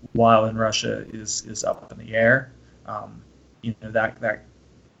while in Russia is up in the air. That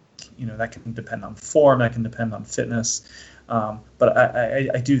can depend on form, that can depend on fitness, but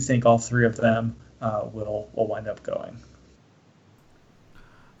I do think all three of them will wind up going.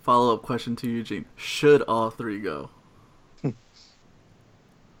 Follow-up question to Eugene. Should all three go?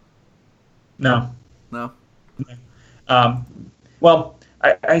 No. No? Well,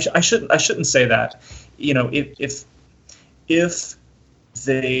 I shouldn't say that. If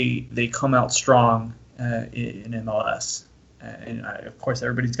they come out strong in MLS, and of course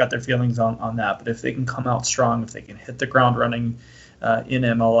everybody's got their feelings on that, but if they can come out strong, if they can hit the ground running in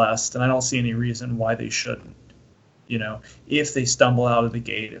MLS, then I don't see any reason why they shouldn't. If they stumble out of the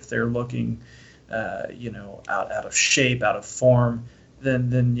gate, if they're looking, out of shape, out of form,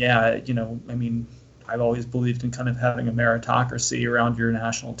 then yeah, I mean, I've always believed in kind of having a meritocracy around your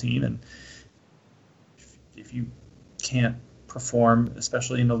national team, and if you can't perform,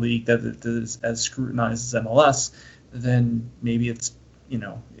 especially in a league that is as scrutinized as MLS, then maybe it's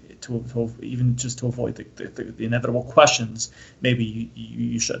even just to avoid the inevitable questions, maybe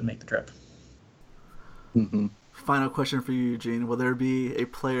you shouldn't make the trip. Mm-hmm. Final question for you, Eugene. Will there be a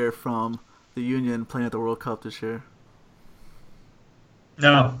player from the Union playing at the World Cup this year?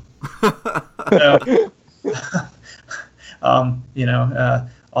 No.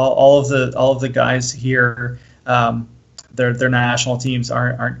 All of the guys here, their national teams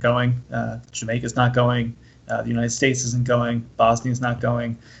aren't going. Jamaica's not going. The United States isn't going. Bosnia's not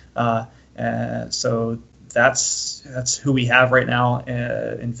going. So that's who we have right now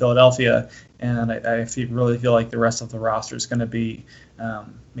in Philadelphia. And I really feel like the rest of the roster is going to be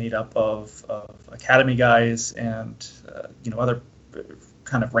made up of academy guys and other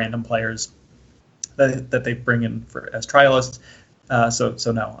kind of random players that they bring in as trialists.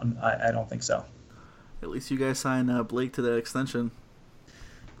 So no, I don't think so. At least you guys signed Blake to that extension.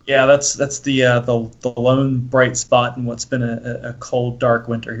 Yeah, that's the lone bright spot in what's been a cold, dark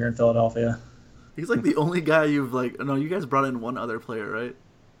winter here in Philadelphia. He's like the only guy you've no, you guys brought in one other player, right?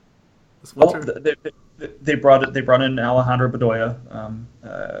 This Well, winter? they brought in Alejandro Bedoya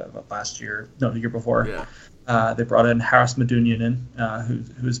last year, no, the year before. Yeah. They brought in Haris Medunjanin,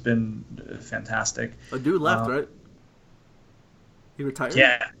 who's been fantastic. A dude left, right? He retired.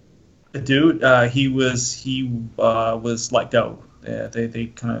 Yeah, the dude he was let go.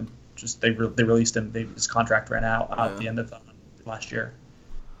 They kind of just they released him. His contract ran out at the end of last year.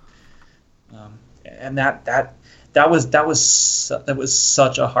 And that was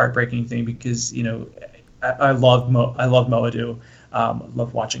such a heartbreaking thing because I love Moadou.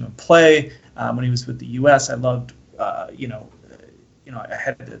 Loved watching him play. When he was with the U.S., I loved I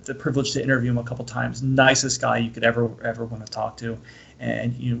had the privilege to interview him a couple times. Nicest guy you could ever want to talk to,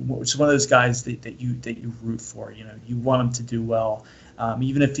 and it's one of those guys that you root for. You want him to do well,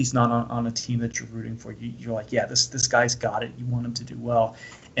 even if he's not on a team that you're rooting for. You're like, yeah, this guy's got it. You want him to do well,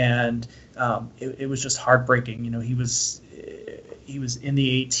 and it was just heartbreaking. He was in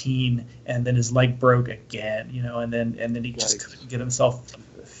the 18, and then his leg broke again. And then he just couldn't get himself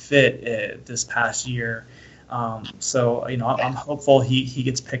fit this past year. So I'm hopeful he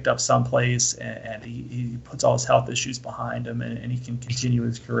gets picked up someplace and he puts all his health issues behind him and he can continue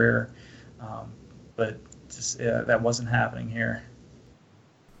his career. But just that wasn't happening here.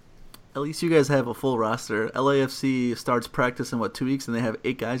 At least you guys have a full roster. LAFC starts practice in 2 weeks and they have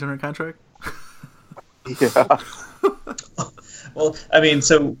 8 guys under contract. Yeah. Well, I mean,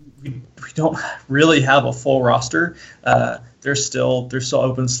 so we don't really have a full roster. There's still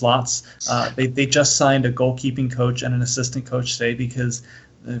open slots. They just signed a goalkeeping coach and an assistant coach today because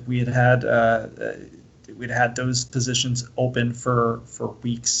we'd had those positions open for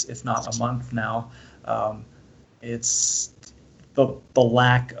weeks, if not a month now. It's the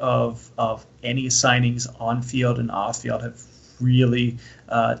lack of any signings on field and off field have really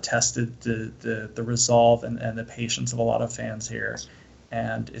tested the resolve and the patience of a lot of fans here,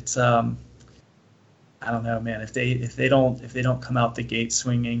 and it's I don't know, man. If they don't come out the gate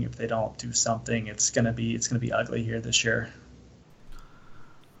swinging, if they don't do something, it's gonna be ugly here this year.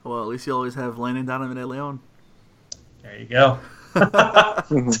 Well, at least you always have Landon Donovan at Leon. There you go.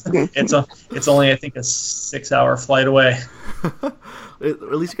 It's only I think a 6-hour flight away. At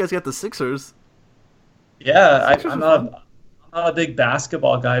least you guys got the Sixers. Yeah, I'm not a big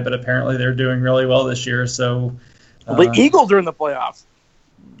basketball guy, but apparently they're doing really well this year. So the Eagles are in the playoffs.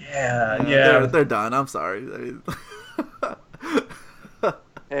 Yeah. They're done. I'm sorry.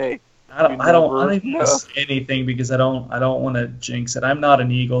 Hey, I don't even want to say anything because I don't want to jinx it. I'm not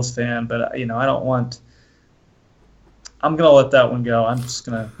an Eagles fan, but I don't want. I'm gonna let that one go. I'm just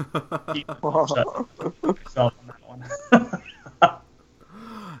gonna keep myself on that one.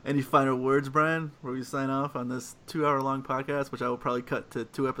 Any final words, Brian, before we sign off on this 2-hour-long podcast, which I will probably cut to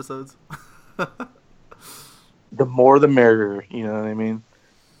 2 episodes? The more the merrier, you know what I mean?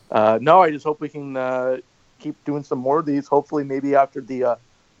 No, I just hope we can keep doing some more of these. Hopefully maybe after the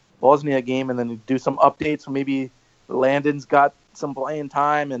Bosnia game and then do some updates. So maybe Landon's got some playing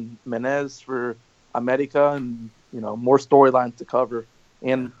time and Menez for America and, more storylines to cover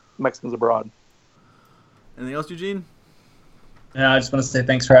and Mexicans abroad. Anything else, Eugene? Yeah, I just want to say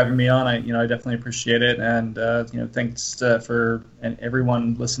thanks for having me on. I definitely appreciate it, and thanks for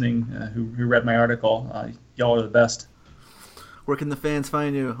everyone listening who read my article. Y'all are the best. Where can the fans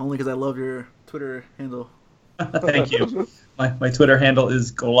find you? Only because I love your Twitter handle. Thank you. My Twitter handle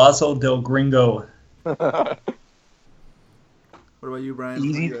is Golazo del Gringo. What about you, Brian?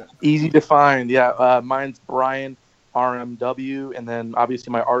 Easy to find. Yeah, mine's Brian RMW, and then obviously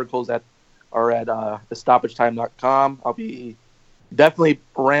my articles are at thestoppagetime.com. I'll be definitely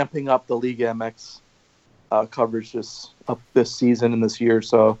ramping up the LigaMX coverage this season and this year,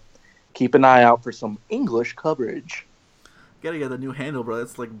 so keep an eye out for some English coverage. You gotta get the new handle, bro.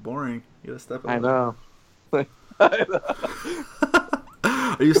 That's boring. You gotta step up. I know.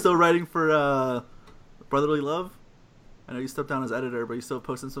 Are you still writing for Brotherly Love? I know you stepped down as editor, but you still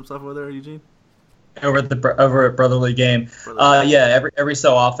posting some stuff over there, Eugene? Over at Brotherly Game. Yeah, every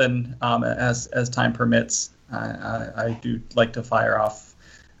so often, as time permits, I do like to fire off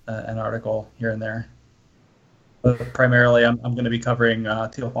an article here and there. but primarily I'm going to be covering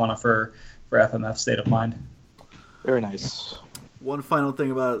Tijuana for FMF State of Mind. Very nice. One final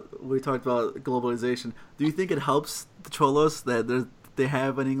thing we talked about globalization. Do you think it helps the Cholos that they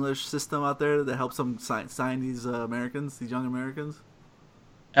have an English system out there that helps them sign these Americans, these young Americans?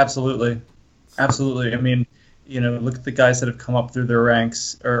 Absolutely. I mean, look at the guys that have come up through their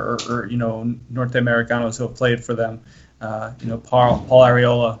ranks, or Norte Americanos who have played for them. Paul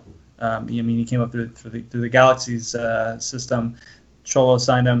Arriola. He came up through the Galaxy's system. Cholo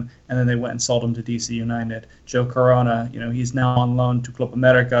signed him, and then they went and sold him to DC United. Joe Corona, he's now on loan to Club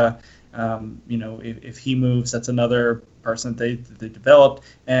America. If he moves, that's another person that they developed,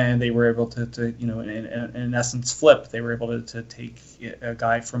 and they were able to in essence flip. They were able to take a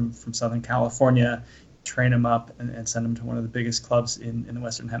guy from Southern California, train him up, and send him to one of the biggest clubs in the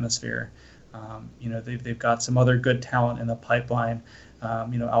Western Hemisphere. They've got some other good talent in the pipeline.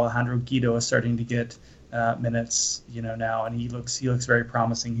 Alejandro Guido is starting to get minutes, now, and he looks very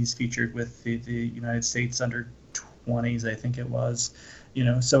promising. He's featured with the United States under 20s, I think it was.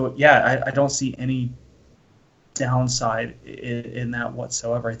 So yeah, I don't see any downside in that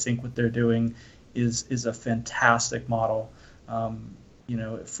whatsoever. I think what they're doing is a fantastic model.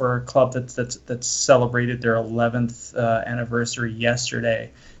 For a club that's celebrated their 11th anniversary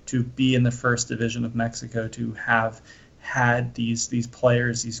yesterday, to be in the first division of Mexico, to have had these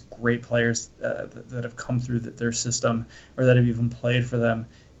players, these great players that have come through their system or that have even played for them,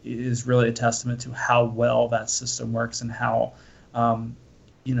 is really a testament to how well that system works and how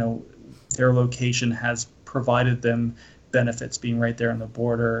their location has provided them benefits, being right there on the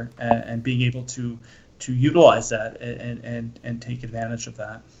border and being able to utilize that and take advantage of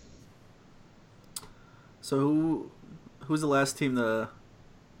that. So who's the last team to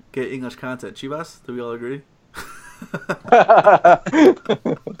get English content? Chivas? Do we all agree? Because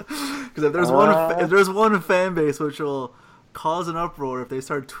if there's one fan base which will cause an uproar if they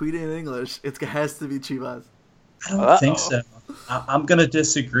start tweeting in English, it has to be Chivas. I don't think so. I'm gonna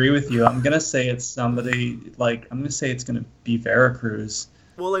disagree with you. I'm gonna say it's somebody I'm gonna say it's gonna be Veracruz.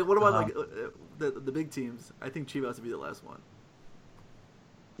 Well, what about the big teams? I think Chivas would be the last one.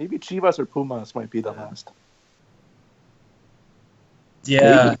 Maybe Chivas or Pumas might be the last.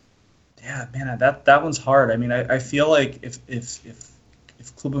 Yeah. Maybe. Yeah, man, that one's hard. I mean, I feel like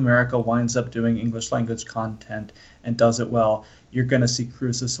if Club America winds up doing English language content and does it well, you're going to see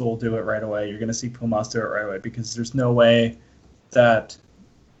Cruz Azul do it right away. You're going to see Pumas do it right away, because there's no way that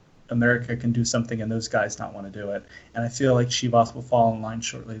America can do something and those guys not want to do it. And I feel like Chivas will fall in line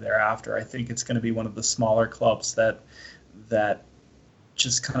shortly thereafter. I think it's going to be one of the smaller clubs that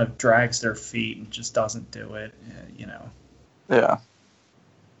just kind of drags their feet and just doesn't do it, Yeah.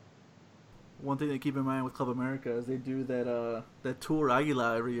 One thing to keep in mind with Club America is they do that Tour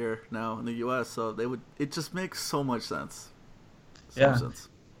Aguila every year now in the U.S. So it just makes so much sense. Sense.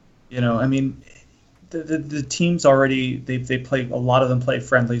 I mean, the teams already they play, a lot of them play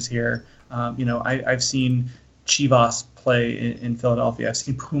friendlies here. I've seen Chivas play in Philadelphia. I've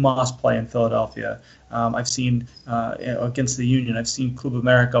seen Pumas play in Philadelphia. I've seen against the Union. I've seen Club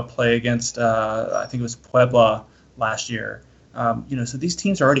America play against I think it was Puebla last year. So these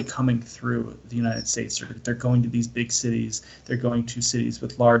teams are already coming through the United States. They're going to these big cities. They're going to cities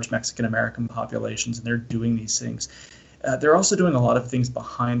with large Mexican-American populations, and they're doing these things. They're also doing a lot of things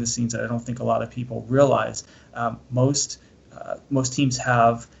behind the scenes that I don't think a lot of people realize. Most teams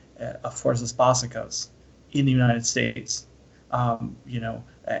have a Fuerzas Básicas in the United States,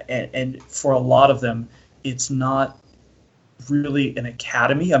 and for a lot of them, it's not really an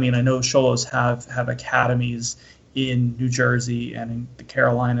academy. I mean, I know Xolos have academies in New Jersey and in the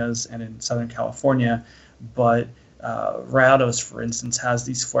Carolinas and in Southern California, but Rayados, for instance, has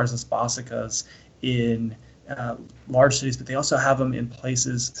these Fuerzas Básicas in large cities, but they also have them in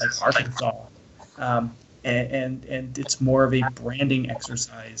places like Arkansas, and it's more of a branding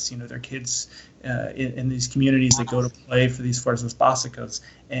exercise. Their kids in these communities, they go to play for these Fuerzas Básicas,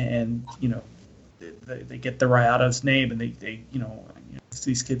 and they get the Rayados name, and they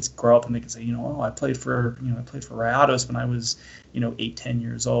these kids grow up and they can say, I played for Rayados when I was 8-10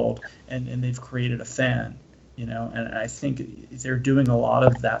 years old, and they've created a fan, and I think they're doing a lot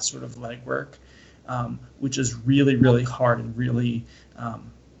of that sort of legwork, which is really, really hard and really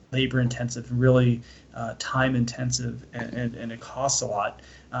labor intensive and really time intensive, and it costs a lot.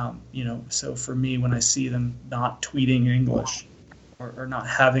 So for me, when I see them not tweeting in English or not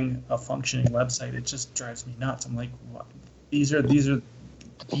having a functioning website, it just drives me nuts. I'm like, what? These are the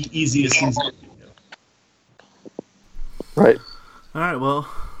easiest things to do. Right. All right. Well,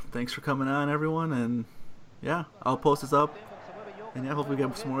 thanks for coming on, everyone, and yeah, I'll post this up And yeah, hopefully we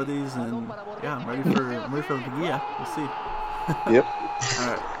get some more of these. And yeah, I'm ready for the Liguilla. We'll see. Yep. All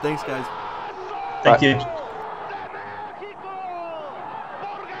right. Thanks, guys. Thank you.